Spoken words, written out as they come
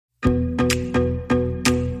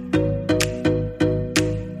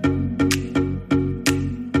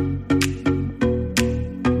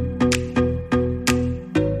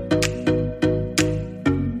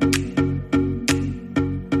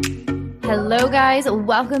Hello, guys.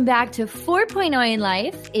 Welcome back to 4.0 in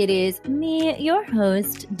Life. It is me, your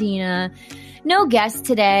host, Dina. No guest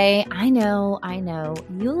today. I know.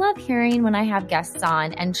 You love hearing when I have guests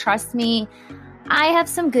on, and trust me, I have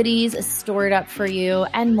some goodies stored up for you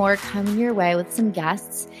and more coming your way with some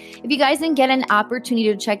guests. If you guys didn't get an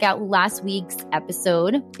opportunity to check out last week's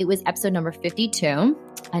episode, it was episode number 52.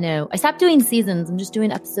 I know. I stopped doing seasons. I'm just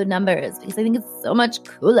doing episode numbers because I think it's so much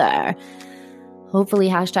cooler. Hopefully,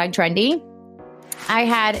 #trendy. I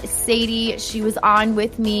had Sadie. She was on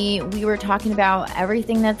with me. We were talking about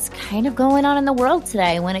everything that's kind of going on in the world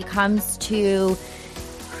today when it comes to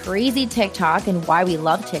crazy TikTok and why we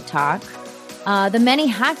love TikTok. The many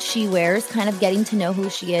hats she wears, kind of getting to know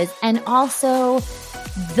who she is. And also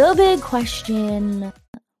the big question,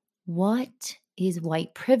 what is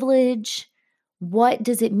white privilege? What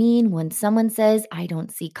does it mean when someone says, I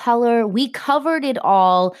don't see color? We covered it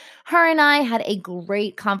all. Her and I had a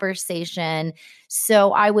great conversation.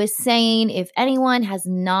 So I was saying, if anyone has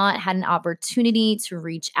not had an opportunity to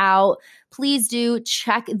reach out, please do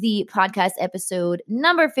check the podcast episode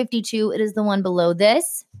number 52. It is the one below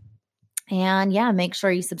this. And yeah, make sure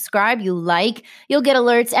you subscribe, you like. You'll get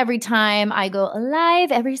alerts every time I go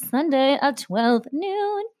live every Sunday at 12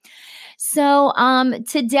 noon. So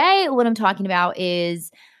today what I'm talking about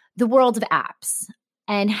is the world of apps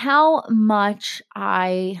and how much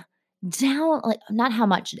how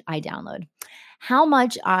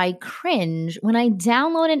much I cringe when I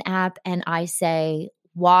download an app and I say,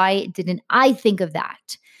 why didn't I think of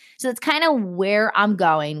that? So that's kind of where I'm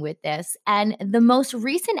going with this. And the most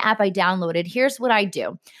recent app I downloaded, here's what I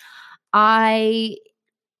do. I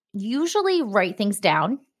usually write things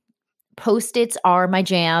down. Post-its are my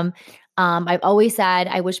jam. I've always said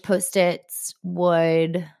I wish Post-its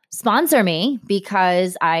would sponsor me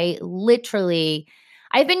because I've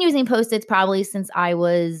been using Post-its probably since I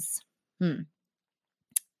was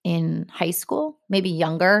in high school, maybe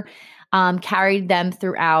younger. Carried them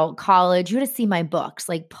throughout college. You would have seen my books,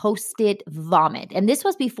 like Post-it vomit. And this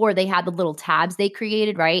was before they had the little tabs they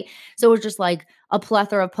created, right? So it was just like a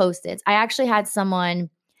plethora of Post-its. I actually had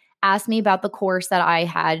someone ask me about the course that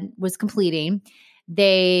I was completing.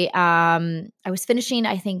 I was finishing,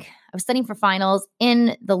 I was studying for finals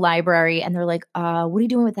in the library, and they're like, what are you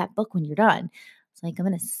doing with that book when you're done? It's like, I'm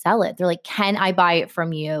going to sell it. They're like, can I buy it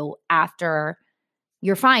from you after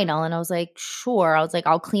your final? And I was like, sure. I was like,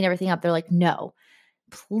 I'll clean everything up. They're like, no,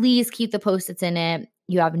 please keep the Post-its in it.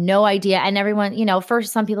 You have no idea. And everyone,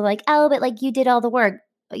 first some people are like, oh, but like you did all the work.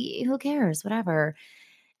 Who cares? Whatever.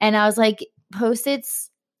 And I was like, Post-its,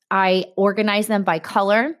 I organize them by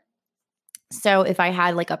color. So if I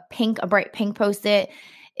had like a bright pink Post-it,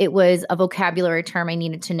 it was a vocabulary term I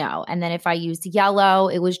needed to know. And then if I used yellow,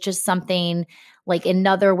 it was just something like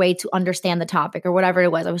another way to understand the topic or whatever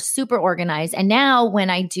it was. I was super organized. And now when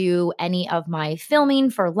I do any of my filming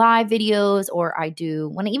for live videos, or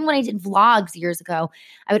even when I did vlogs years ago,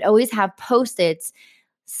 I would always have Post-its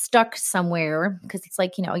stuck somewhere because it's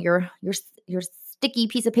like, your sticky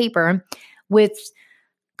piece of paper with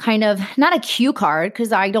kind of not a cue card,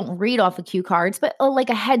 because I don't read off of cue cards, but like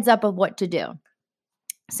a heads up of what to do.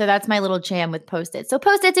 So that's my little jam with Post-its. So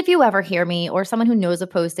Post-its, if you ever hear me or someone who knows of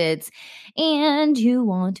Post-its and you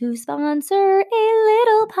want to sponsor a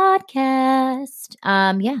little podcast,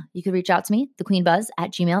 you could reach out to me,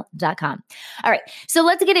 thequeenbuzz@gmail.com. All right. So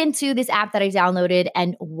let's get into this app that I downloaded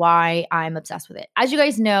and why I'm obsessed with it. As you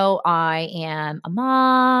guys know, I am a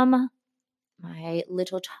mom. My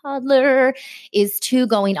little toddler is 2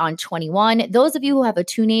 going on 21. Those of you who have a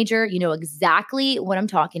teenager, you know exactly what I'm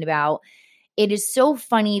talking about. It is so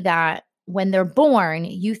funny that when they're born,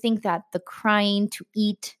 you think that the crying to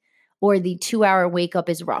eat or the 2-hour wake up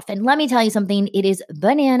is rough. And let me tell you something, it is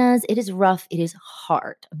bananas, it is rough, it is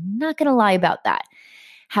hard. I'm not going to lie about that.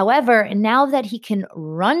 However, now that he can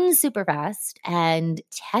run super fast and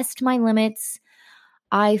test my limits,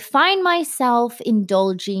 I find myself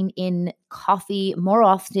indulging in coffee more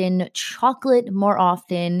often, chocolate more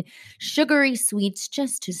often, sugary sweets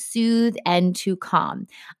just to soothe and to calm.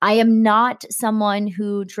 I am not someone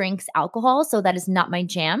who drinks alcohol, so that is not my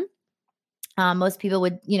jam. Most people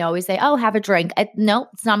would, always say, oh, have a drink. No,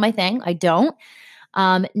 it's not my thing. I don't.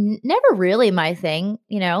 Never really my thing,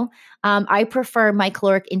 I prefer my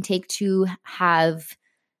caloric intake to have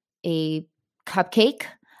a cupcake,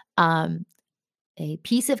 a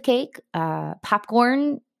piece of cake,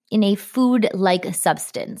 popcorn in a food-like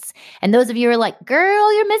substance. And those of you who are like,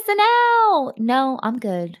 girl, you're missing out. No, I'm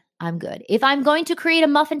good. I'm good. If I'm going to create a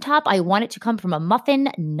muffin top, I want it to come from a muffin,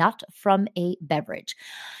 not from a beverage.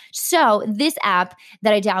 So this app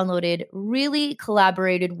that I downloaded really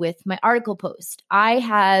collaborated with my article post. I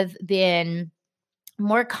have been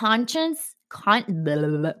more conscious.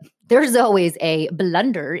 There's always a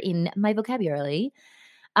blunder in my vocabulary.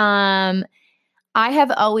 Um, I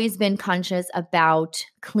have always been conscious about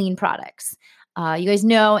clean products. You guys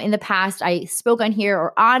know in the past, I spoke on here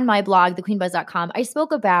or on my blog, thequeenbuzz.com, I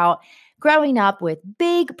spoke about growing up with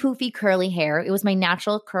big, poofy, curly hair. It was my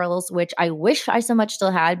natural curls, which I wish I so much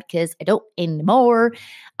still had because I don't anymore.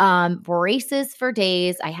 Braces for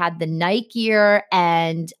days. I had the night gear,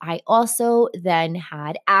 and I also then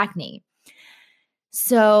had acne.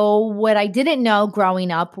 So, what I didn't know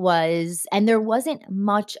growing up was, and there wasn't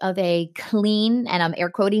much of a clean, and I'm air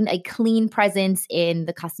quoting, a clean presence in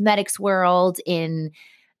the cosmetics world, in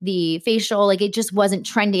the facial, like it just wasn't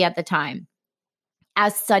trendy at the time.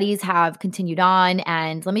 As studies have continued on,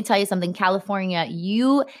 and let me tell you something, California,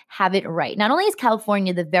 you have it right. Not only is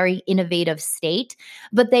California the very innovative state,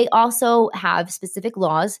 but they also have specific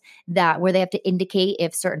laws that where they have to indicate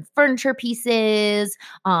if certain furniture pieces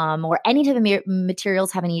or any type of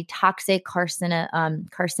materials have any toxic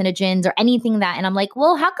carcinogens or anything that. And I'm like,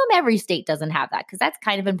 well, how come every state doesn't have that? Because that's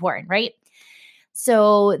kind of important, right?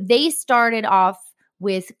 So they started off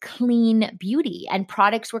with clean beauty, and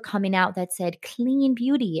products were coming out that said clean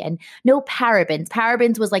beauty and no parabens.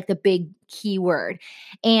 Parabens was like the big key word,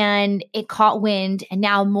 and it caught wind. And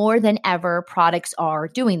now more than ever, products are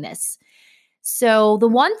doing this. So, the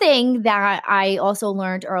one thing that I also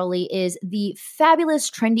learned early is the fabulous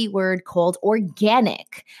trendy word called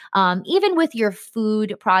organic. Even with your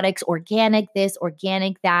food products, organic this,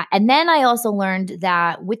 organic that. And then I also learned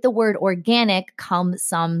that with the word organic comes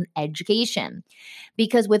some education,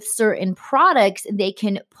 because with certain products, they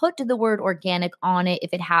can put the word organic on it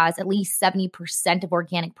if it has at least 70% of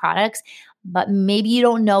organic products, but maybe you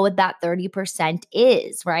don't know what that 30%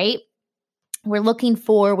 is, right? We're looking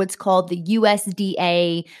for what's called the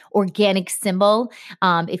USDA organic symbol.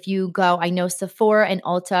 If you go, I know Sephora and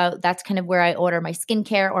Ulta, that's kind of where I order my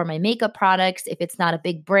skincare or my makeup products. If it's not a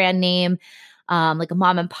big brand name, like a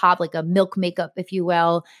mom and pop, like a Milk Makeup, if you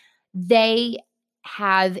will, they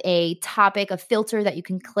have a topic, a filter that you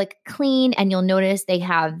can click clean, and you'll notice they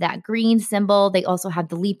have that green symbol. They also have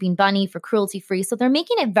the leaping bunny for cruelty free. So they're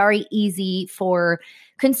making it very easy for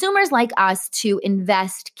consumers like us to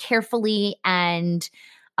invest carefully and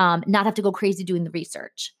not have to go crazy doing the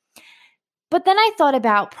research. But then I thought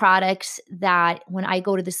about products that when I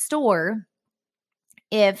go to the store,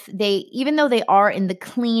 if they, even though they are in the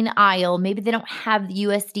clean aisle, maybe they don't have the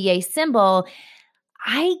USDA symbol,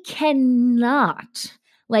 I cannot.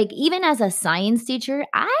 Like, even as a science teacher,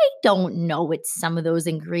 I don't know what some of those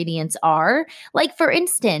ingredients are. Like, for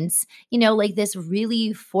instance, like this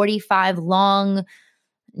really 45 long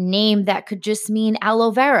name that could just mean aloe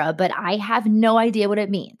vera, but I have no idea what it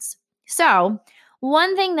means. So,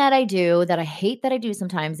 one thing that I do that I hate that I do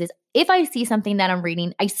sometimes is if I see something that I'm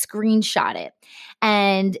reading, I screenshot it.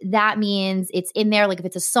 And that means it's in there. Like if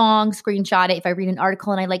it's a song, screenshot it. If I read an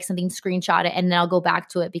article and I like something, screenshot it. And then I'll go back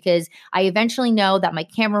to it because I eventually know that my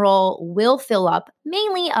camera roll will fill up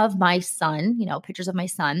mainly of my son, pictures of my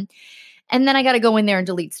son. And then I got to go in there and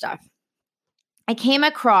delete stuff. I came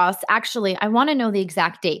across, actually, I want to know the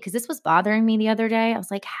exact date because this was bothering me the other day. I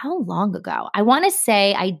was like, how long ago? I want to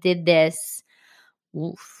say I did this.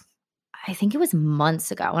 I think it was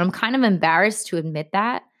months ago. And I'm kind of embarrassed to admit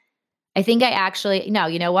that. I think I actually, no,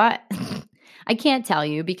 you know what? I can't tell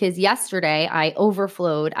you because yesterday I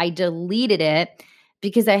overflowed. I deleted it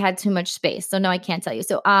because I had too much space. So no, I can't tell you.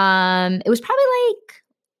 So it was probably like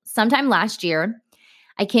sometime last year.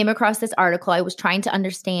 I came across this article. I was trying to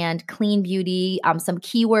understand clean beauty, some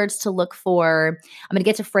keywords to look for. I'm going to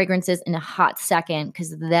get to fragrances in a hot second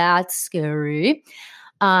because that's scary.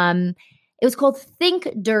 It was called Think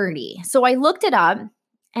Dirty. So I looked it up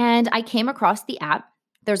and I came across the app.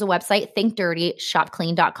 There's a website,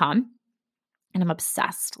 thinkdirty.shopclean.com. And I'm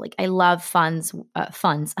obsessed. Like I love funds.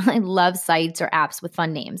 I love sites or apps with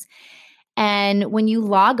fun names. And when you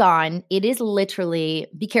log on, it is literally,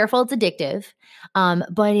 be careful, it's addictive,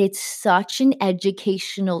 but it's such an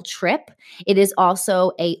educational trip. It is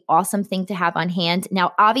also an awesome thing to have on hand.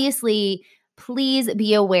 Now, obviously, please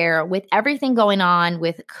be aware with everything going on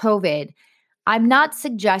with COVID, I'm not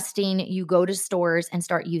suggesting you go to stores and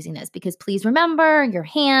start using this because please remember your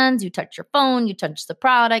hands, you touch your phone, you touch the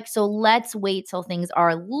product. So let's wait till things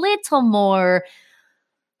are a little more,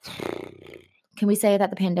 can we say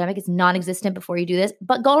that the pandemic is non-existent before you do this?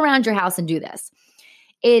 But go around your house and do this.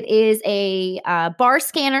 It is a bar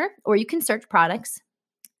scanner, or you can search products.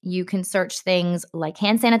 You can search things like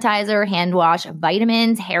hand sanitizer, hand wash,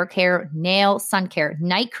 vitamins, hair care, nail, sun care,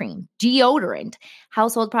 night cream, deodorant,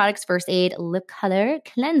 household products, first aid, lip color,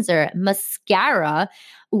 cleanser, mascara.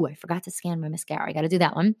 Ooh, I forgot to scan my mascara. I got to do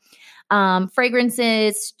that one.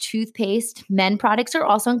 Fragrances, toothpaste, men products are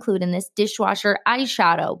also included in this. Dishwasher,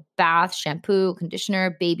 eyeshadow, bath, shampoo,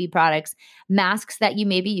 conditioner, baby products, masks that you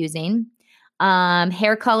may be using.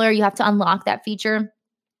 Hair color, you have to unlock that feature.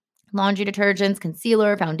 Laundry detergents,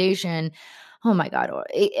 concealer, foundation. Oh my God.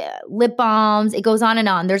 Lip balms. It goes on and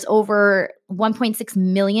on. There's over 1.6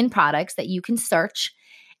 million products that you can search.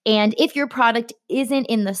 And if your product isn't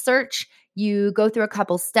in the search, you go through a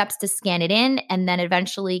couple steps to scan it in, and then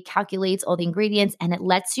eventually calculates all the ingredients, and it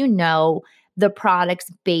lets you know the products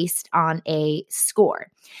based on a score.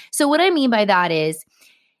 So what I mean by that is,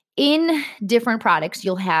 in different products,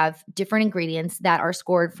 you'll have different ingredients that are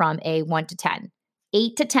scored from a 1 to 10.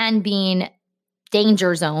 8 to 10 being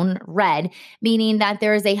danger zone, red, meaning that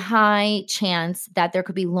there is a high chance that there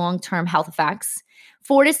could be long-term health effects.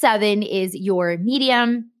 4 to 7 is your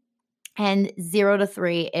medium, and 0 to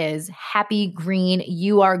 3 is happy green.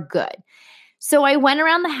 You are good. So I went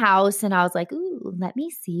around the house and I was like, ooh, let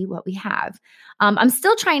me see what we have. I'm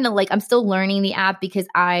still trying to I'm still learning the app because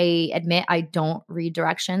I admit I don't read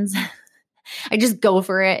directions. I just go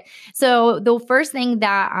for it. So the first thing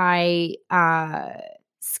that I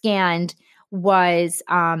scanned was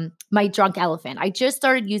my Drunk Elephant. I just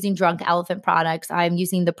started using Drunk Elephant products. I'm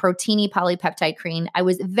using the Protini Polypeptide Cream. I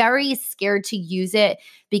was very scared to use it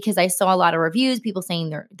because I saw a lot of reviews, people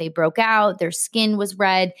saying they broke out, their skin was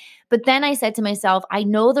red. But then I said to myself, I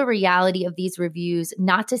know the reality of these reviews,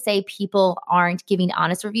 not to say people aren't giving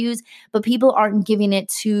honest reviews, but people aren't giving it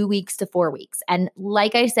 2 weeks to 4 weeks. And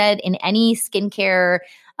like I said, in any skincare,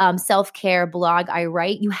 self-care blog I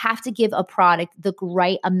write, you have to give a product the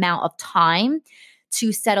right amount of time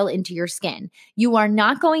to settle into your skin. You are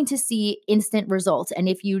not going to see instant results. And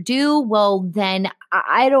if you do, well, then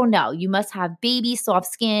I don't know. You must have baby soft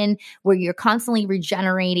skin where you're constantly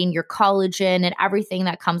regenerating your collagen and everything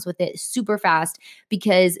that comes with it super fast,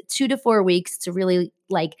 because 2 to 4 weeks to really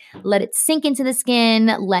let it sink into the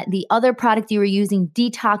skin, let the other product you were using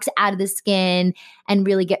detox out of the skin and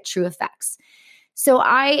really get true effects. So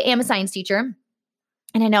I am a science teacher.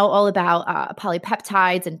 And I know all about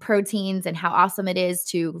polypeptides and proteins and how awesome it is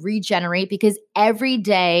to regenerate, because every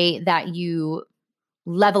day that you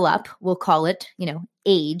level up, we'll call it,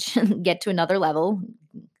 age, get to another level,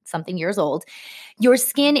 something years old, your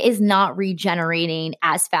skin is not regenerating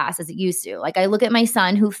as fast as it used to. I look at my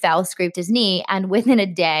son who fell, scraped his knee, and within a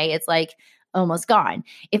day, it's almost gone.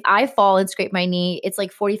 If I fall and scrape my knee, it's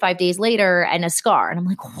 45 days later and a scar. And I'm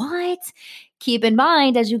like, what? Keep in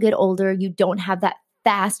mind, as you get older, you don't have that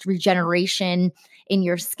fast regeneration in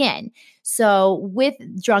your skin. So with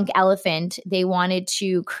Drunk Elephant, they wanted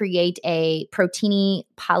to create a Protini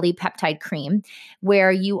Polypeptide Cream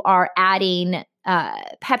where you are adding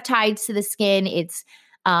peptides to the skin. It's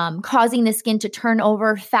causing the skin to turn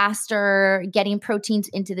over faster, getting proteins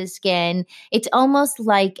into the skin. It's almost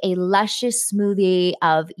like a luscious smoothie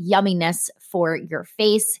of yumminess for your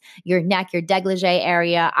face, your neck, your dégagé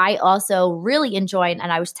area. I also really enjoyed,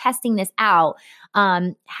 and I was testing this out,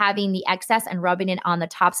 having the excess and rubbing it on the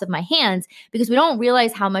tops of my hands, because we don't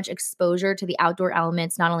realize how much exposure to the outdoor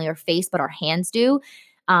elements, not only our face, but our hands do.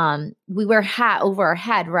 We wear a hat over our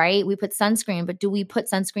head, right? We put sunscreen, but do we put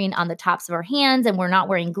sunscreen on the tops of our hands, and we're not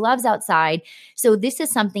wearing gloves outside? So this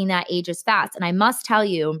is something that ages fast. And I must tell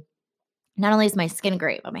you, not only is my skin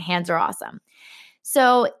great, but my hands are awesome.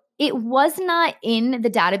 So it was not in the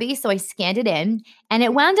database, so I scanned it in, and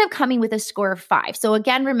it wound up coming with a score of 5. So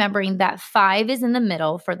again, remembering that 5 is in the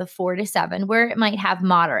middle for the 4 to 7, where it might have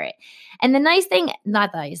moderate. And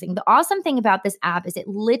the awesome thing about this app is it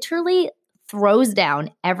literally throws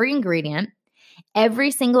down every ingredient.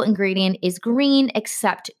 Every single ingredient is green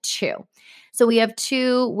except 2. So we have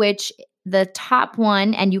 2, which the top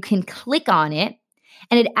one, and you can click on it,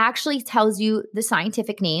 and it actually tells you the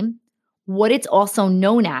scientific name, what it's also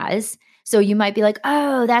known as. So you might be like,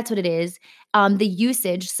 oh, that's what it is. The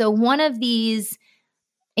usage. So one of these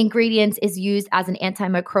ingredients is used as an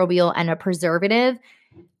antimicrobial and a preservative.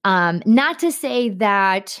 Not to say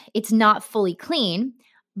that it's not fully clean,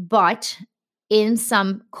 but in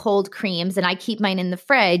some cold creams, and I keep mine in the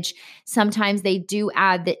fridge, sometimes they do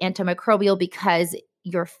add the antimicrobial because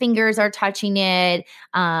your fingers are touching it,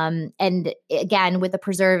 and again, with a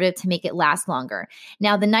preservative to make it last longer.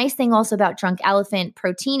 Now, the nice thing also about Drunk Elephant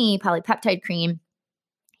Protini Polypeptide Cream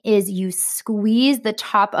is you squeeze the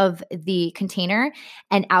top of the container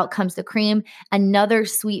and out comes the cream, another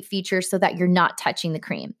sweet feature so that you're not touching the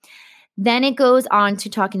cream. Then it goes on to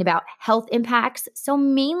talking about health impacts. So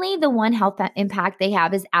mainly the one health impact they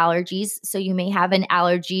have is allergies. So you may have an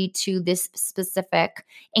allergy to this specific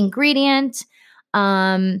ingredient.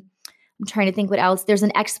 I'm trying to think what else. There's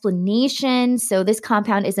an explanation. So this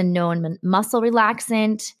compound is a known muscle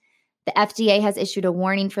relaxant. The FDA has issued a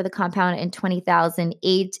warning for the compound in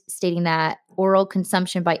 2008, stating that oral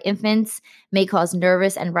consumption by infants may cause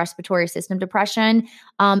nervous and respiratory system depression.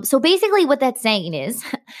 So basically, what that's saying is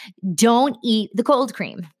don't eat the cold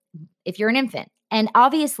cream if you're an infant. And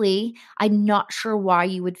obviously, I'm not sure why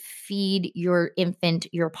you would feed your infant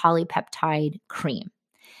your polypeptide cream.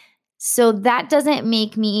 So that doesn't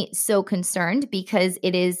make me so concerned because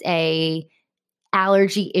it is a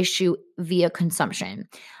allergy issue via consumption.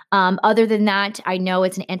 Other than that, I know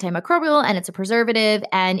it's an antimicrobial and it's a preservative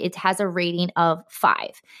and it has a rating of 5.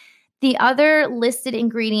 The other listed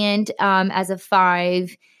ingredient as a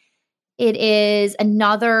 5, it is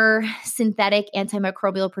another synthetic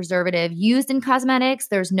antimicrobial preservative used in cosmetics.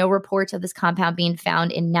 There's no reports of this compound being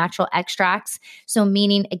found in natural extracts. So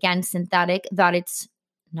meaning, again, synthetic, that it's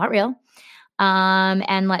not real.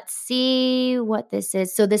 And let's see what this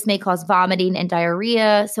is. So this may cause vomiting and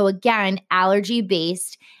diarrhea. So again,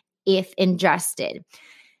 allergy-based if ingested.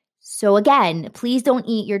 So again, please don't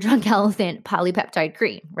eat your drunk elephant polypeptide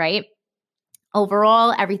cream, right?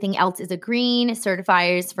 Overall, everything else is a green,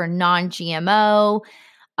 certifies for non-GMO.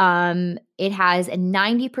 It has a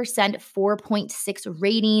 90% 4.6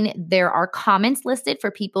 rating. There are comments listed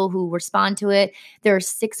for people who respond to it. There are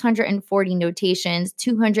 640 notations,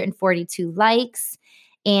 242 likes.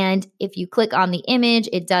 And if you click on the image,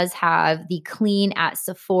 it does have the Clean at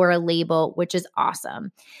Sephora label, which is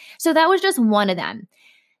awesome. So that was just one of them.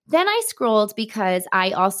 Then I scrolled because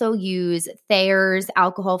I also use Thayer's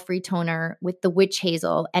alcohol-free toner with the witch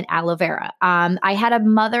hazel and aloe vera. I had a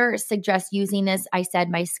mother suggest using this. I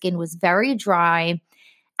said my skin was very dry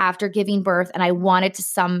after giving birth, and I wanted to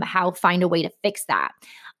somehow find a way to fix that.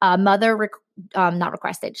 Mother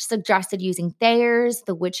suggested using Thayer's.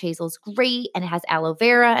 The witch hazel is great, and it has aloe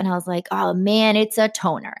vera. And I was like, oh man, it's a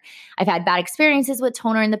toner. I've had bad experiences with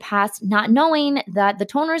toner in the past, not knowing that the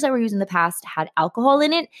toners I were using in the past had alcohol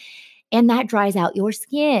in it, and that dries out your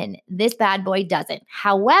skin. This bad boy doesn't.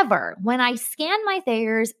 However, when I scanned my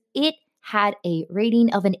Thayer's, it had a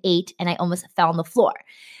rating of an 8, and I almost fell on the floor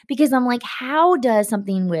because I'm like, how does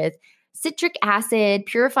something with citric acid,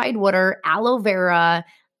 purified water, aloe vera,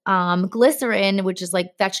 glycerin, which is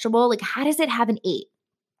like vegetable, like how does it have an 8?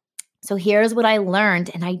 So here's what I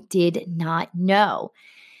learned, and I did not know.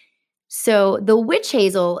 So the witch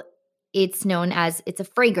hazel, it's a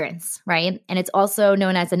fragrance, right? And it's also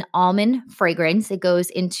known as an almond fragrance. It goes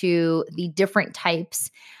into the different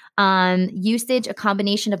types. Usage, a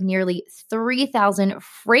combination of nearly 3,000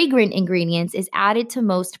 fragrant ingredients is added to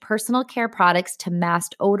most personal care products to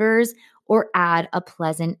mask odors or add a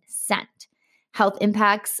pleasant scent. Health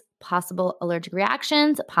impacts, possible allergic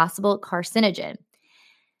reactions, possible carcinogen.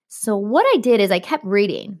 So what I did is I kept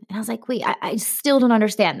reading and I was like, wait, I still don't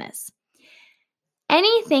understand this.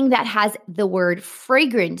 Anything that has the word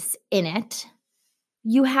fragrance in it,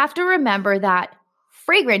 you have to remember that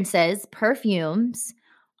fragrances, perfumes,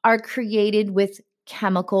 are created with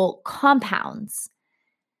chemical compounds.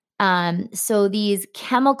 So these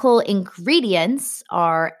chemical ingredients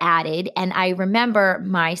are added. And I remember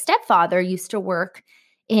my stepfather used to work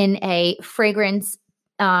in a fragrance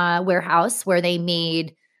warehouse where they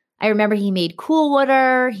made, I remember he made Cool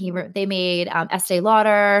Water, they made Estee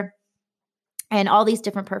Lauder, and all these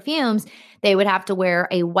different perfumes. They would have to wear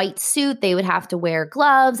a white suit. They would have to wear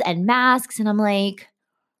gloves and masks. And I'm like,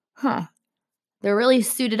 they're really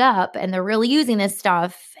suited up and they're really using this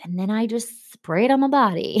stuff. And then I just spray it on my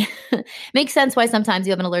body. Makes sense why sometimes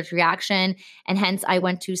you have an allergic reaction. And hence I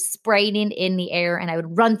went to spraying it in the air and I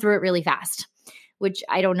would run through it really fast, which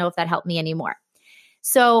I don't know if that helped me anymore.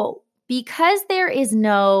 So because there is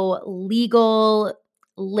no legal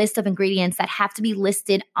list of ingredients that have to be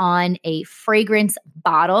listed on a fragrance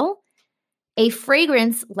bottle, a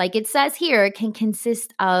fragrance, like it says here, can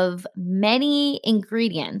consist of many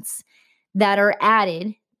ingredients that are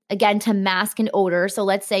added, again, to mask an odor. So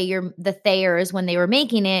let's say the Thayer's, when they were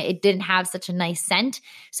making it, it didn't have such a nice scent.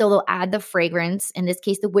 So they'll add the fragrance, in this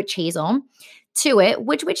case, the witch hazel, to it,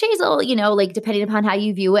 which witch hazel, like depending upon how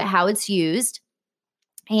you view it, how it's used,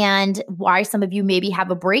 and why some of you maybe have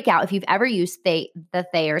a breakout if you've ever used the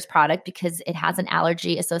Thayer's product because it has an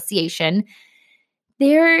allergy association.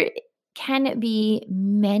 There can be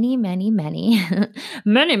many, many, many,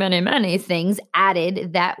 many, many, many things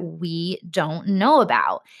added that we don't know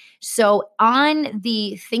about. So, on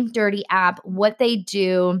the Think Dirty app, what they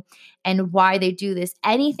do and why they do this,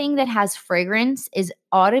 anything that has fragrance is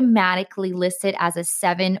automatically listed as a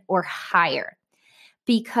 7 or higher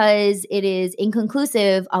because it is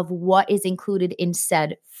inconclusive of what is included in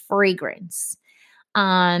said fragrance.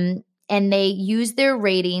 And they use their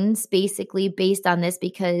ratings basically based on this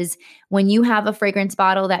because when you have a fragrance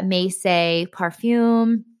bottle that may say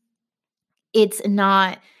perfume, it's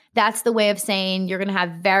not, that's the way of saying you're going to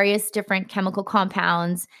have various different chemical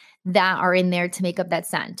compounds that are in there to make up that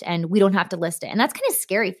scent. And we don't have to list it. And that's kind of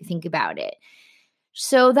scary if you think about it.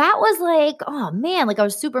 So that was like, oh man, like I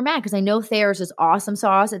was super mad because I know Thayer's is awesome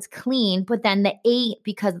sauce. It's clean, but then the 8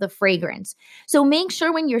 because of the fragrance. So make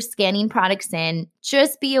sure when you're scanning products in,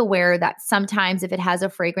 just be aware that sometimes if it has a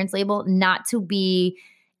fragrance label, not to be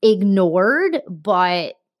ignored,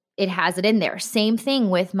 but it has it in there. Same thing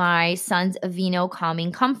with my son's Aveeno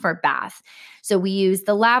Calming Comfort Bath. So we use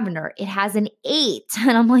the lavender. It has an 8.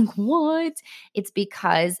 And I'm like, what? It's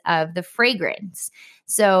because of the fragrance.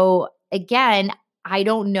 So again, I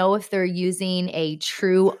don't know if they're using a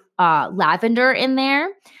true lavender in there,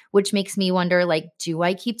 which makes me wonder, like, do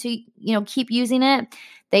I keep using it?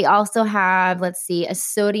 They also have, let's see, a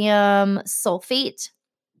sodium sulfate.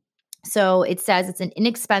 So it says it's an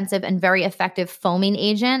inexpensive and very effective foaming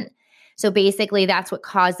agent. So basically that's what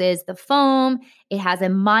causes the foam. It has a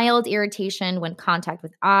mild irritation when contact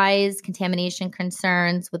with eyes, contamination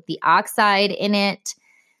concerns with the oxide in it.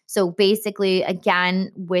 So basically,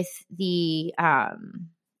 again, with the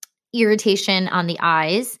irritation on the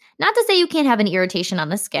eyes, not to say you can't have an irritation on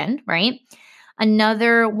the skin, right?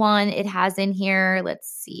 Another one it has in here, let's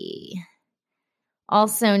see,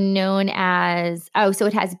 also known as, so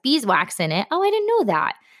it has beeswax in it. Oh, I didn't know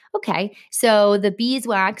that. Okay, so the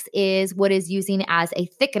beeswax is what is using as a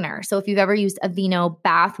thickener. So if you've ever used Aveeno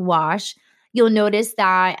bath wash, you'll notice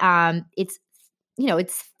that it's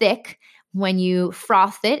thick. When you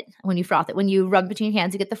rub between your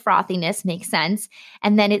hands, you get the frothiness, makes sense.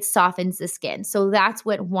 And then it softens the skin. So that's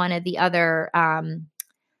what one of the other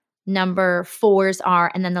number 4s are.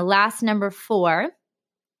 And then the last number 4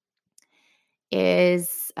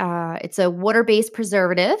 is it's a water-based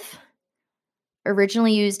preservative,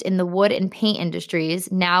 originally used in the wood and paint industries,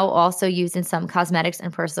 now also used in some cosmetics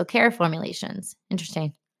and personal care formulations.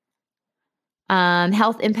 Interesting.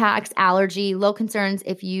 Health impacts, allergy, low concerns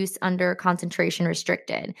if use under concentration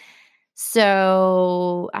restricted.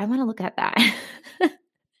 So I want to look at that.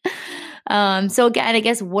 So again, I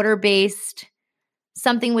guess water-based,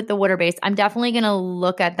 something with the water-based. I'm definitely going to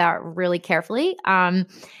look at that really carefully.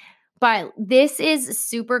 But this is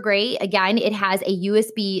super great. Again, it has a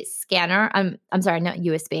USB scanner. I'm sorry, not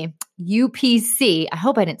USB, UPC. I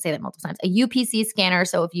hope I didn't say that multiple times. A UPC scanner.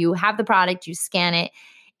 So if you have the product, you scan it.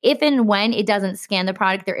 If and when it doesn't scan the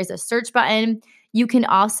product, there is a search button. You can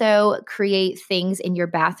also create things in your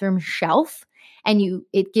bathroom shelf, and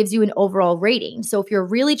it gives you an overall rating. So if you're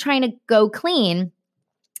really trying to go clean,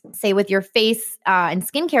 say with your face and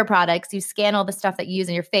skincare products, you scan all the stuff that you use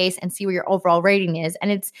in your face and see where your overall rating is. And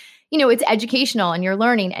it's educational and you're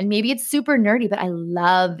learning, and maybe it's super nerdy, but I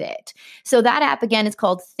love it. So that app again is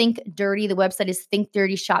called Think Dirty. The website is Think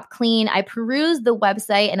Dirty Shop Clean. I perused the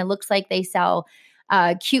website and it looks like they sell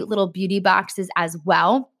cute little beauty boxes as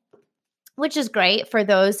well, which is great for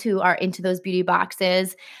those who are into those beauty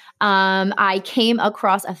boxes. I came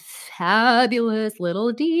across a fabulous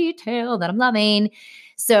little detail that I'm loving.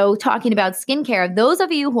 So talking about skincare, those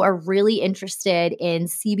of you who are really interested in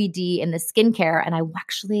CBD in the skincare, and I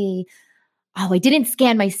didn't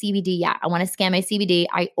scan my CBD yet. I want to scan my CBD.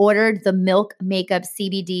 I ordered the Milk Makeup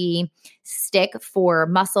CBD stick for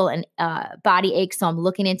muscle and body aches. So I'm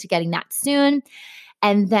looking into getting that soon.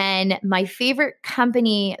 And then my favorite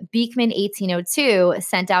company, Beekman 1802,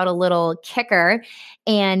 sent out a little kicker,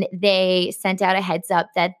 and they sent out a heads up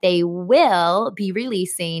that they will be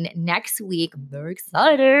releasing next week. I'm very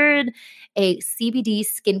excited. A CBD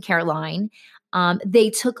skincare line. They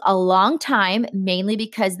took a long time, mainly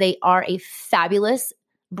because they are a fabulous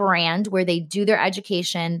brand where they do their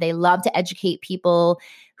education. They love to educate people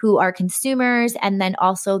who are consumers, and then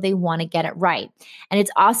also they want to get it right. And it's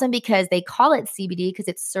awesome because they call it CBD because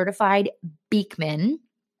it's certified Beekman,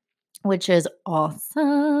 which is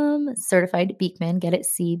awesome. Certified Beekman, get it,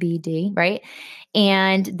 CBD, right?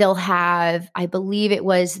 And they'll have, I believe it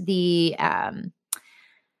was their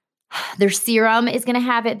serum is going to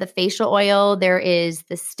have it, the facial oil. There is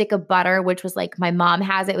the stick of butter, which was like my mom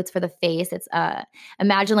has it. It's for the face. It's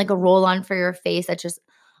imagine like a roll-on for your face that just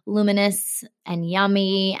luminous and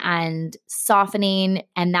yummy and softening.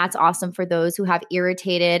 And that's awesome for those who have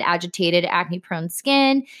irritated, agitated, acne-prone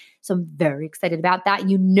skin. So I'm very excited about that.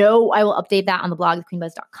 You know, I will update that on the blog,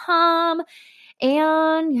 thequeenbuzz.com.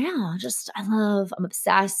 And yeah, I'm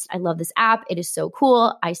obsessed. I love this app. It is so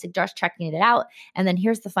cool. I suggest checking it out. And then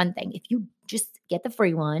here's the fun thing. If you just get the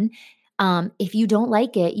free one, if you don't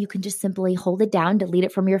like it, you can just simply hold it down, delete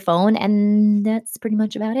it from your phone, and that's pretty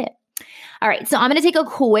much about it. All right, so I'm going to take a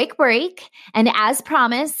quick break. And as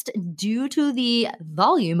promised, due to the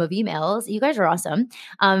volume of emails, you guys are awesome.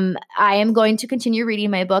 I am going to continue reading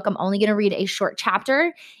my book. I'm only going to read a short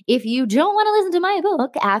chapter. If you don't want to listen to my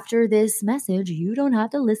book after this message, you don't have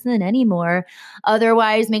to listen anymore.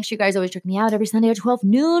 Otherwise, make sure you guys always check me out every Sunday at 12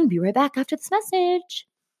 noon. Be right back after this message.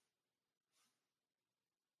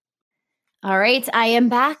 All right, I am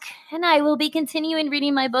back and I will be continuing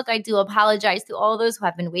reading my book. I do apologize to all those who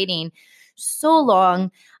have been waiting so long.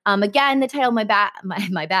 Again, the title of my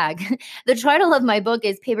bag, the title of my book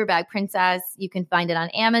is Paper Bag Princess. You can find it on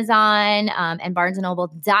Amazon and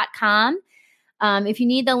barnesandnoble.com. If you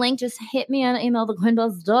need the link, just hit me on email,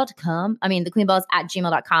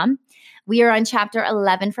 thequeenbuzz@gmail.com. We are on chapter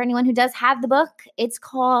 11 for anyone who does have the book. It's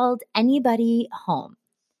called Anybody Home.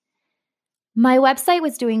 My website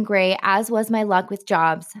was doing great, as was my luck with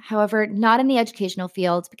jobs. However, not in the educational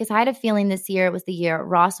field, because I had a feeling this year was the year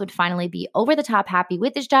Ross would finally be over the top happy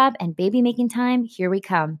with his job and baby making time. Here we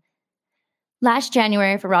come. Last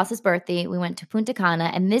January for Ross's birthday, we went to Punta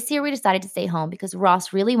Cana, and this year we decided to stay home because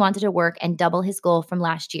Ross really wanted to work and double his goal from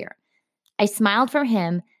last year. I smiled for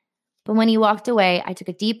him, but when he walked away, I took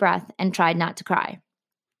a deep breath and tried not to cry.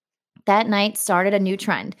 That night started a new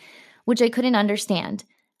trend, which I couldn't understand.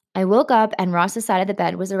 I woke up and Ross's side of the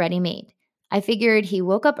bed was already made. I figured he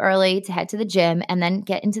woke up early to head to the gym and then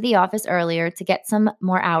get into the office earlier to get some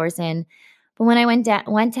more hours in. But when I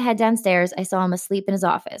went to head downstairs, I saw him asleep in his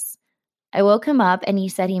office. I woke him up and he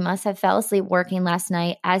said he must have fell asleep working last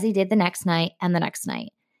night, as he did the next night and the next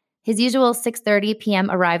night. His usual 6:30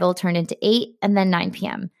 p.m. arrival turned into 8 and then 9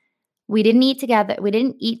 p.m. We didn't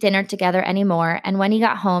eat dinner together anymore, and when he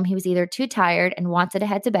got home, he was either too tired and wanted to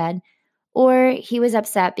head to bed, or he was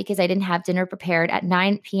upset because I didn't have dinner prepared at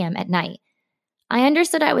 9 p.m. at night. I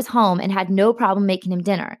understood I was home and had no problem making him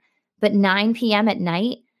dinner, but 9 p.m. at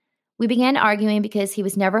night? We began arguing because he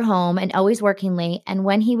was never home and always working late, and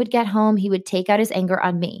when he would get home, he would take out his anger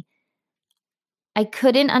on me. I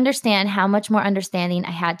couldn't understand how much more understanding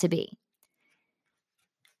I had to be.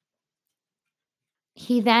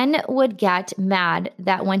 He then would get mad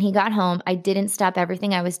that when he got home, I didn't stop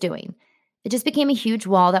everything I was doing. It just became a huge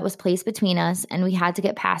wall that was placed between us, and we had to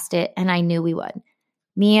get past it, and I knew we would.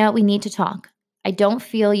 Mia, we need to talk. I don't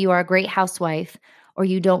feel you are a great housewife, or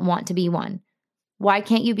you don't want to be one. Why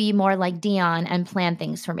can't you be more like Dion and plan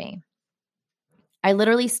things for me? I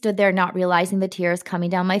literally stood there not realizing the tears coming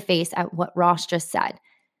down my face at what Ross just said.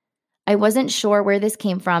 I wasn't sure where this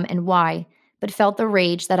came from and why, but felt the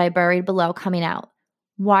rage that I buried below coming out.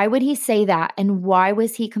 Why would he say that, and why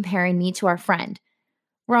was he comparing me to our friend?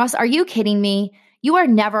 Ross, are you kidding me? You are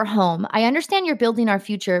never home. I understand you're building our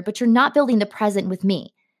future, but you're not building the present with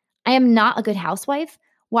me. I am not a good housewife.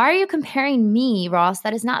 Why are you comparing me, Ross?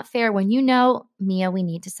 That is not fair when you know, Mia, we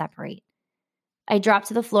need to separate. I dropped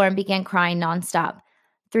to the floor and began crying nonstop.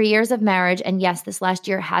 3 years of marriage, and yes, this last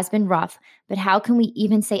year has been rough, but how can we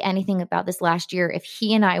even say anything about this last year if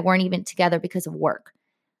he and I weren't even together because of work?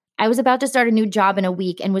 I was about to start a new job in a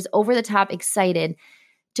week and was over the top excited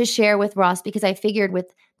to share with Ross because I figured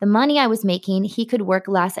with the money I was making, he could work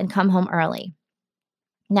less and come home early.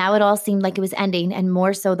 Now it all seemed like it was ending, and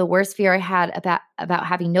more so the worst fear I had about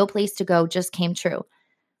having no place to go just came true.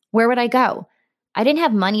 Where would I go? I didn't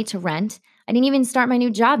have money to rent. I didn't even start my new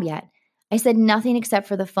job yet. I said nothing except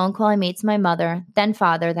for the phone call I made to my mother, then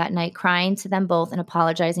father, that night, crying to them both and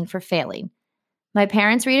apologizing for failing. My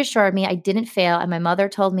parents reassured me I didn't fail, and my mother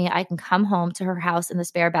told me I can come home to her house in the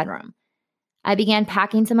spare bedroom. I began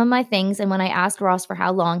packing some of my things, and when I asked Ross for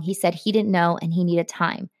how long, he said he didn't know and he needed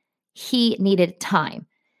time. He needed time.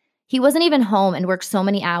 He wasn't even home and worked so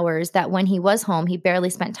many hours that when he was home, he barely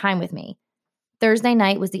spent time with me. Thursday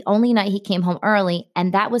night was the only night he came home early,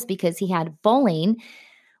 and that was because he had bowling,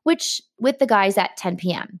 which with the guys at 10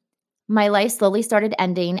 p.m. My life slowly started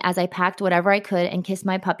ending as I packed whatever I could and kissed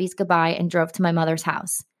my puppies goodbye and drove to my mother's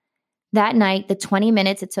house. That night, the 20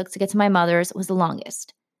 minutes it took to get to my mother's was the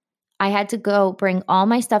longest. I had to go bring all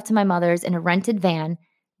my stuff to my mother's in a rented van,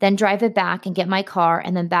 then drive it back and get my car,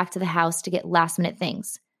 and then back to the house to get last-minute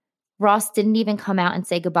things. Ross didn't even come out and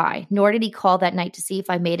say goodbye, nor did he call that night to see if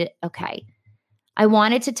I made it okay. I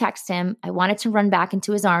wanted to text him. I wanted to run back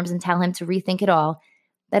into his arms and tell him to rethink it all,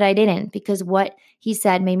 that I didn't, because what he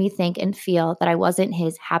said made me think and feel that I wasn't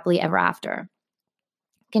his happily ever after.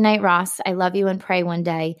 Good night, Ross. I love you and pray one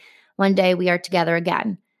day we are together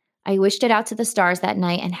again. I wished it out to the stars that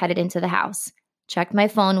night and headed into the house. Checked my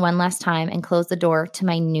phone one last time and closed the door to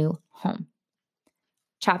my new home.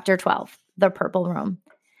 Chapter 12, The Purple Room.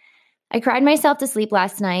 I cried myself to sleep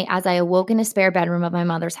last night as I awoke in a spare bedroom of my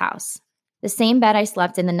mother's house. The same bed I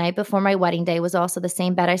slept in the night before my wedding day was also the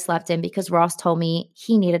same bed I slept in because Ross told me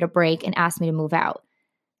he needed a break and asked me to move out.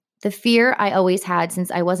 The fear I always had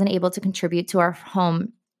since I wasn't able to contribute to our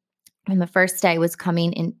home on the first day was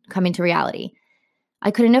coming to reality. I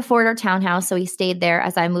couldn't afford our townhouse, so he stayed there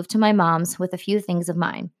as I moved to my mom's with a few things of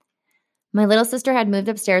mine. My little sister had moved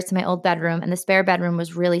upstairs to my old bedroom, and the spare bedroom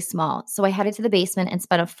was really small, so I headed to the basement and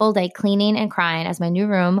spent a full day cleaning and crying as my new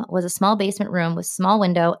room was a small basement room with small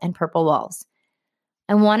window and purple walls.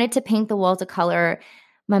 I wanted to paint the walls a color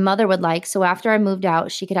my mother would like, so after I moved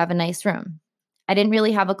out, she could have a nice room. I didn't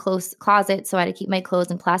really have a close closet, so I had to keep my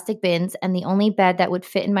clothes in plastic bins, and the only bed that would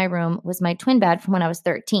fit in my room was my twin bed from when I was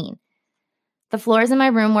 13. The floors in my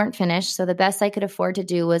room weren't finished, so the best I could afford to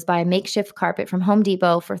do was buy a makeshift carpet from Home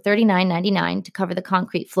Depot for $39.99 to cover the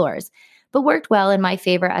concrete floors, but worked well in my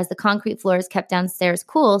favor as the concrete floors kept downstairs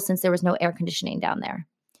cool since there was no air conditioning down there.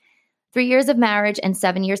 3 years of marriage and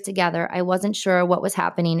 7 years together, I wasn't sure what was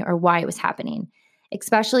happening or why it was happening,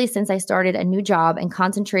 especially since I started a new job and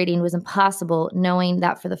concentrating was impossible, knowing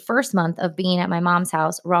that for the first month of being at my mom's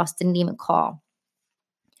house, Ross didn't even call.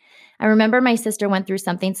 I remember my sister went through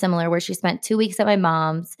something similar where she spent 2 weeks at my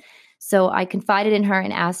mom's, so I confided in her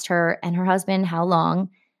and asked her and her husband how long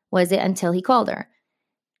was it until he called her.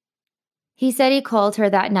 He said he called her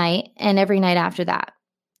that night and every night after that.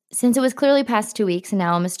 Since it was clearly past 2 weeks and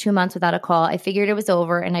now almost 2 months without a call, I figured it was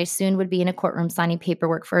over and I soon would be in a courtroom signing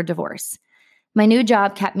paperwork for a divorce. My new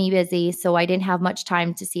job kept me busy, so I didn't have much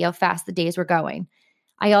time to see how fast the days were going.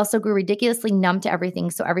 I also grew ridiculously numb to everything,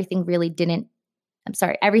 so everything really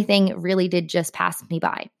did just pass me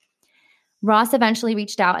by. Ross eventually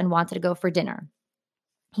reached out and wanted to go for dinner.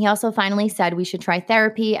 He also finally said we should try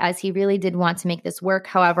therapy as he really did want to make this work.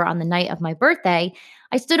 However, on the night of my birthday,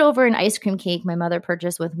 I stood over an ice cream cake my mother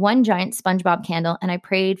purchased with one giant SpongeBob candle, and I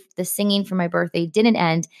prayed the singing for my birthday didn't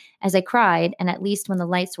end as I cried, and at least when the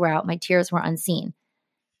lights were out, my tears were unseen.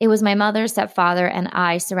 It was my mother, stepfather, and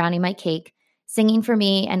I surrounding my cake, singing for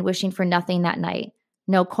me and wishing for nothing that night.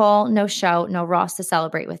 No call, no show, no Ross to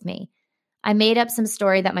celebrate with me. I made up some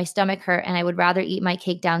story that my stomach hurt and I would rather eat my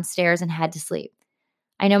cake downstairs and head to sleep.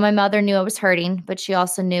 I know my mother knew I was hurting, but she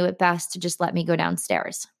also knew it best to just let me go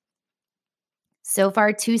downstairs. So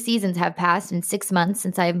far, 2 seasons have passed and 6 months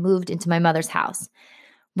since I have moved into my mother's house.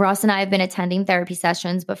 Ross and I have been attending therapy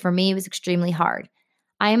sessions, but for me, it was extremely hard.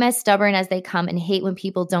 I am as stubborn as they come and hate when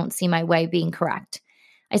people don't see my way being correct.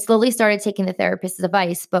 I slowly started taking the therapist's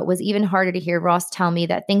advice, but was even harder to hear Ross tell me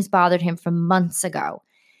that things bothered him from months ago.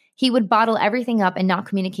 He would bottle everything up and not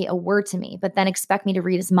communicate a word to me, but then expect me to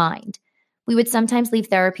read his mind. We would sometimes leave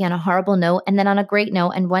therapy on a horrible note and then on a great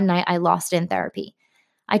note, and one night I lost it in therapy.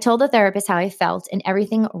 I told the therapist how I felt and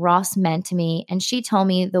everything Ross meant to me, and she told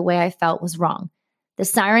me the way I felt was wrong. The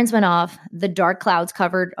sirens went off, the dark clouds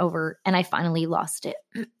covered over, and I finally lost it.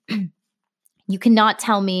 You cannot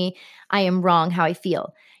tell me I am wrong how I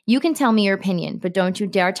feel. You can tell me your opinion, but don't you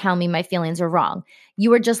dare tell me my feelings are wrong.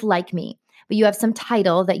 You are just like me, but you have some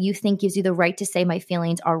title that you think gives you the right to say my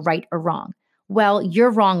feelings are right or wrong. Well,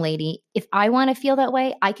 you're wrong, lady. If I want to feel that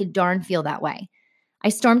way, I could darn feel that way. I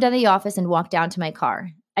stormed out of the office and walked down to my car.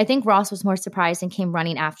 I think Ross was more surprised and came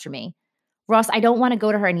running after me. Ross, I don't want to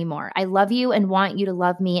go to her anymore. I love you and want you to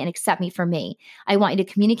love me and accept me for me. I want you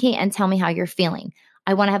to communicate and tell me how you're feeling.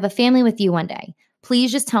 I want to have a family with you one day.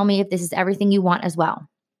 Please just tell me if this is everything you want as well.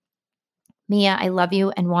 Mia, I love you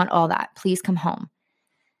and want all that. Please come home.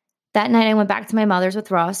 That night, I went back to my mother's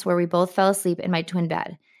with Ross, where we both fell asleep in my twin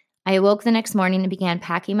bed. I awoke the next morning and began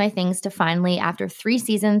packing my things to finally, after 3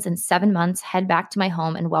 seasons and 7 months, head back to my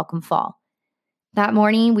home and welcome fall. That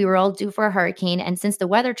morning, we were all due for a hurricane, and since the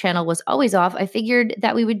Weather Channel was always off, I figured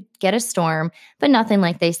that we would get a storm, but nothing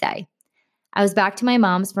like they say. I was back to my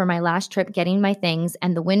mom's for my last trip getting my things,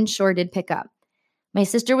 and the wind sure did pick up. My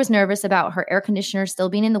sister was nervous about her air conditioner still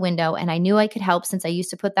being in the window, and I knew I could help since I used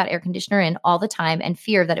to put that air conditioner in all the time and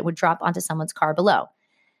fear that it would drop onto someone's car below.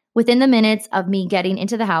 Within the minutes of me getting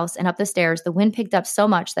into the house and up the stairs, the wind picked up so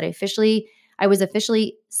much that I was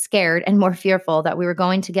officially scared and more fearful that we were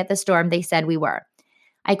going to get the storm they said we were.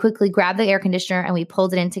 I quickly grabbed the air conditioner and we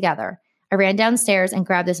pulled it in together. I ran downstairs and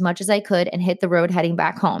grabbed as much as I could and hit the road heading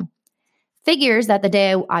back home. Figures that the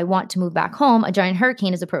day I want to move back home, a giant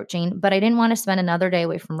hurricane is approaching, but I didn't want to spend another day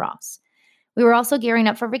away from Ross. We were also gearing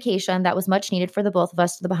up for vacation that was much needed for the both of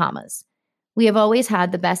us to the Bahamas. We have always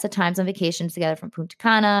had the best of times on vacations together, from Punta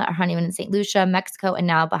Cana, our honeymoon in St. Lucia, Mexico, and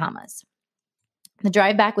now Bahamas. The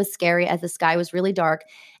drive back was scary as the sky was really dark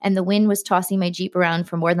and the wind was tossing my Jeep around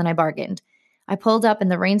for more than I bargained. I pulled up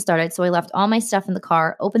and the rain started, so I left all my stuff in the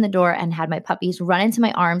car, opened the door, and had my puppies run into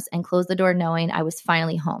my arms and closed the door knowing I was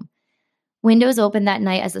finally home. Windows opened that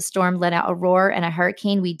night as the storm let out a roar and a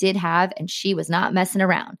hurricane we did have, and she was not messing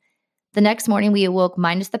around. The next morning, we awoke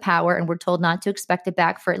minus the power and were told not to expect it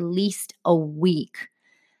back for at least a week.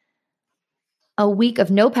 A week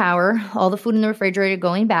of no power, all the food in the refrigerator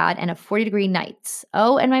going bad, and a 40-degree nights.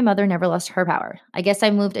 Oh, and my mother never lost her power. I guess I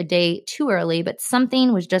moved a day too early, but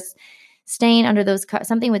something with just staying under those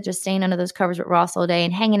covers with Ross all day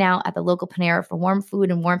and hanging out at the local Panera for warm food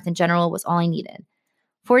and warmth in general was all I needed.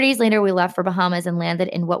 4 days later, we left for Bahamas and landed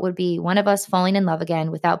in what would be one of us falling in love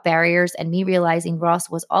again without barriers and me realizing Ross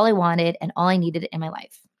was all I wanted and all I needed in my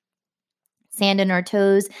life. Sand in our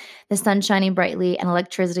toes, the sun shining brightly, and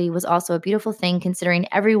electricity was also a beautiful thing considering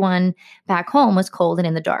everyone back home was cold and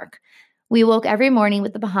in the dark. We woke every morning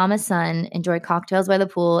with the Bahamas sun, enjoyed cocktails by the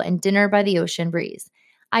pool, and dinner by the ocean breeze.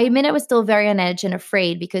 I admit I was still very on edge and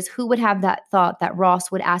afraid because who would have that thought that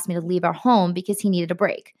Ross would ask me to leave our home because he needed a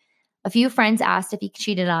break? A few friends asked if he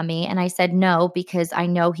cheated on me, and I said no because I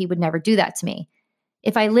know he would never do that to me.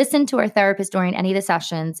 If I listened to our therapist during any of the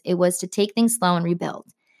sessions, it was to take things slow and rebuild.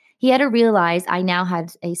 He had to realize I now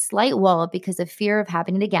had a slight wall because of fear of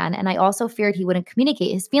happening again, and I also feared he wouldn't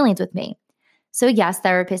communicate his feelings with me. So yes,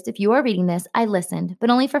 therapist, if you are reading this, I listened, but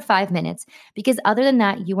only for 5 minutes, because other than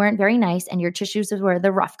that, you weren't very nice and your tissues were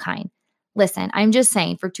the rough kind. Listen, I'm just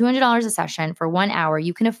saying, for $200 a session for 1 hour,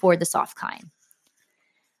 you can afford the soft kind.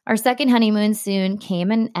 Our second honeymoon soon came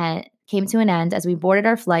to an end as we boarded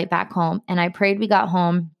our flight back home, and I prayed we got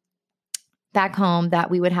back home that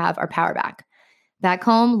we would have our power back. Back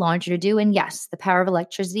home, laundry to do, and yes, the power of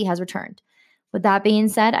electricity has returned. With that being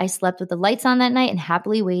said, I slept with the lights on that night and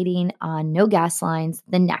happily waiting on no gas lines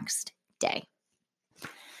the next day.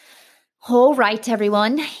 All right,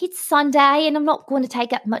 everyone. It's Sunday, and I'm not going to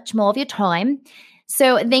take up much more of your time.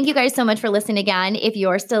 So thank you guys so much for listening again. If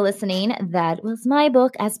you're still listening, that was my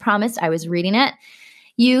book. As promised, I was reading it.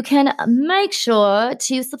 You can make sure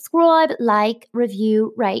to subscribe, like,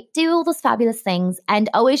 review, rate, do all those fabulous things, and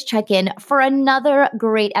always check in for another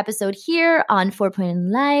great episode here on 4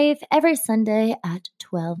 Point Life every Sunday at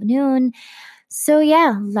 12 noon. So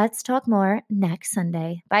yeah, let's talk more next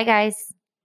Sunday. Bye, guys.